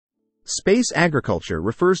Space agriculture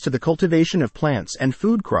refers to the cultivation of plants and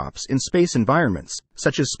food crops in space environments,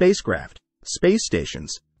 such as spacecraft, space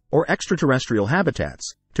stations, or extraterrestrial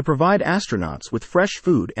habitats, to provide astronauts with fresh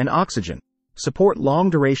food and oxygen, support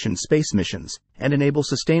long-duration space missions, and enable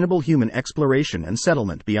sustainable human exploration and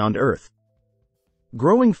settlement beyond Earth.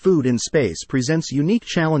 Growing food in space presents unique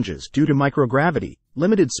challenges due to microgravity,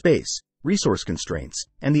 limited space, resource constraints,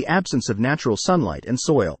 and the absence of natural sunlight and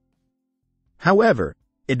soil. However,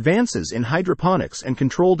 advances in hydroponics and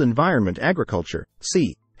controlled environment agriculture,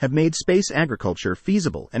 (C), have made space agriculture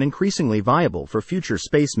feasible and increasingly viable for future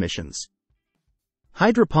space missions.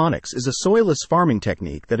 Hydroponics is a soilless farming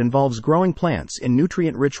technique that involves growing plants in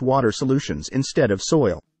nutrient-rich water solutions instead of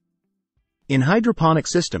soil. In hydroponic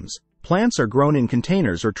systems, plants are grown in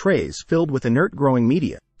containers or trays filled with inert growing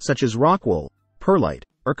media, such as rock wool, perlite,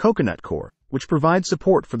 or coconut coir, which provide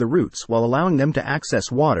support for the roots while allowing them to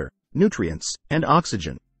access water, nutrients, and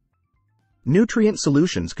oxygen. Nutrient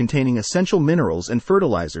solutions containing essential minerals and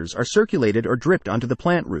fertilizers are circulated or dripped onto the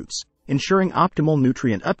plant roots, ensuring optimal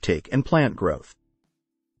nutrient uptake and plant growth.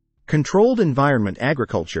 Controlled environment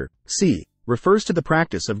agriculture, (C), refers to the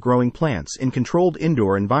practice of growing plants in controlled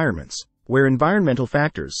indoor environments, where environmental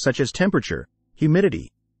factors such as temperature,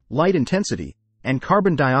 humidity, light intensity, and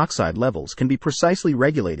carbon dioxide levels can be precisely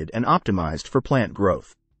regulated and optimized for plant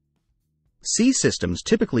growth. C systems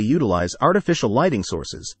typically utilize artificial lighting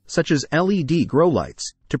sources, such as LED grow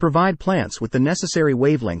lights, to provide plants with the necessary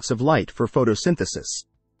wavelengths of light for photosynthesis.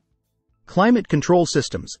 Climate control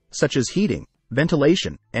systems, such as heating,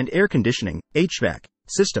 ventilation, and air conditioning (HVAC)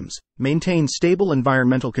 systems, maintain stable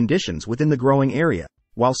environmental conditions within the growing area,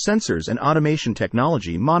 while sensors and automation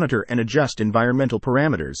technology monitor and adjust environmental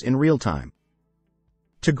parameters in real time.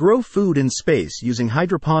 To grow food in space using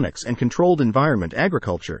hydroponics and controlled environment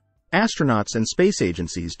agriculture, astronauts and space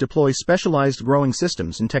agencies deploy specialized growing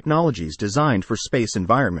systems and technologies designed for space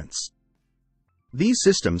environments. These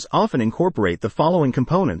systems often incorporate the following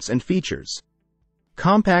components and features.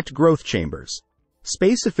 Compact growth chambers.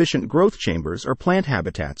 Space-efficient growth chambers or plant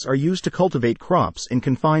habitats are used to cultivate crops in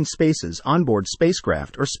confined spaces onboard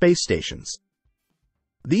spacecraft or space stations.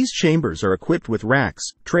 These chambers are equipped with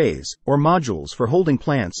racks, trays, or modules for holding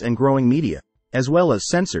plants and growing media, as well as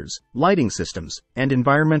sensors, lighting systems, and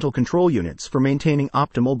environmental control units for maintaining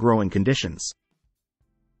optimal growing conditions.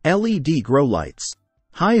 LED grow lights.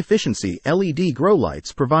 High-efficiency LED grow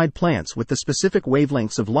lights provide plants with the specific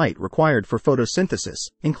wavelengths of light required for photosynthesis,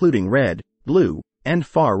 including red, blue, and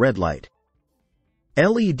far-red light.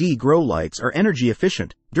 LED grow lights are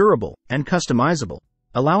energy-efficient, durable, and customizable,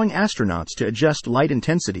 allowing astronauts to adjust light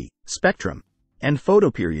intensity, spectrum, and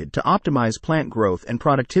photoperiod to optimize plant growth and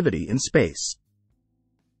productivity in space.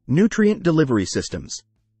 Nutrient delivery systems.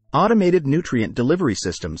 Automated nutrient delivery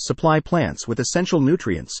systems supply plants with essential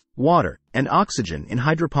nutrients, water, and oxygen in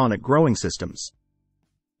hydroponic growing systems.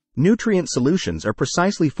 Nutrient solutions are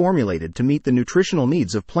precisely formulated to meet the nutritional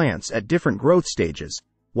needs of plants at different growth stages,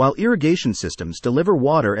 while irrigation systems deliver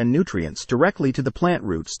water and nutrients directly to the plant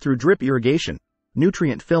roots through drip irrigation,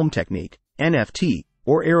 nutrient film technique, NFT,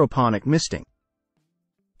 or aeroponic misting.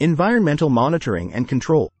 Environmental monitoring and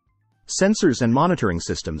control. Sensors and monitoring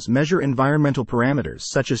systems measure environmental parameters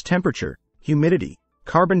such as temperature, humidity,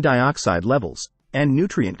 carbon dioxide levels, and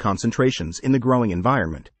nutrient concentrations in the growing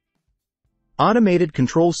environment. Automated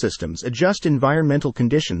control systems adjust environmental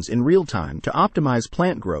conditions in real time to optimize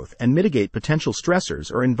plant growth and mitigate potential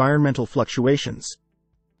stressors or environmental fluctuations.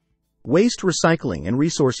 Waste recycling and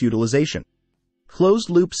resource utilization.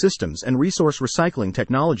 Closed-loop systems and resource recycling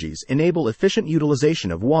technologies enable efficient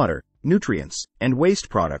utilization of water, nutrients, and waste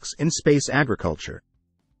products in space agriculture.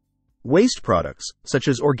 Waste products, such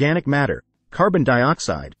as organic matter, carbon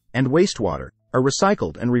dioxide, and wastewater, are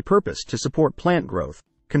recycled and repurposed to support plant growth,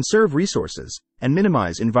 conserve resources, and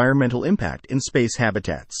minimize environmental impact in space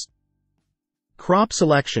habitats. Crop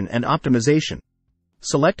selection and optimization.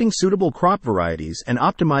 Selecting suitable crop varieties and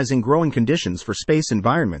optimizing growing conditions for space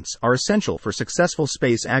environments are essential for successful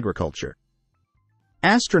space agriculture.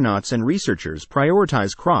 Astronauts and researchers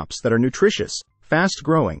prioritize crops that are nutritious,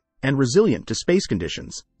 fast-growing, and resilient to space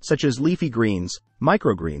conditions, such as leafy greens,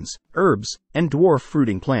 microgreens, herbs, and dwarf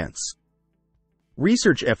fruiting plants.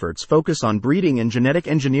 Research efforts focus on breeding and genetic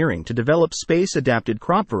engineering to develop space-adapted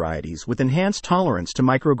crop varieties with enhanced tolerance to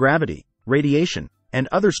microgravity, radiation, and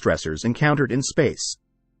other stressors encountered in space.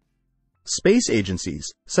 Space agencies,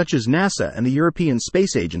 such as NASA and the European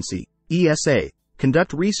Space Agency, ESA,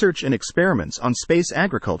 conduct research and experiments on space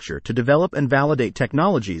agriculture to develop and validate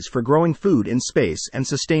technologies for growing food in space and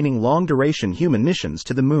sustaining long-duration human missions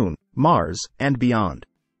to the Moon, Mars, and beyond.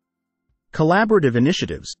 Collaborative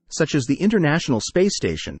initiatives, such as the International Space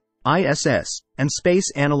Station, ISS, and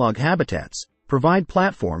space analog habitats, provide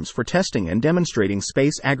platforms for testing and demonstrating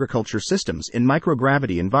space agriculture systems in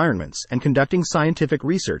microgravity environments and conducting scientific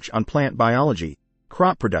research on plant biology,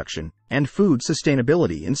 crop production, and food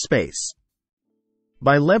sustainability in space.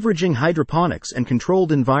 By leveraging hydroponics and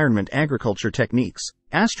controlled environment agriculture techniques,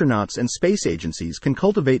 astronauts and space agencies can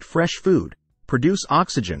cultivate fresh food, produce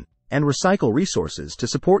oxygen, and recycle resources to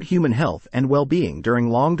support human health and well-being during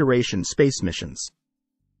long-duration space missions.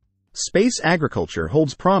 Space agriculture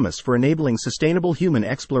holds promise for enabling sustainable human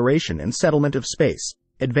exploration and settlement of space,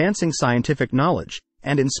 advancing scientific knowledge,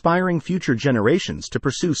 and inspiring future generations to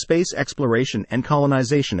pursue space exploration and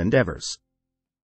colonization endeavors.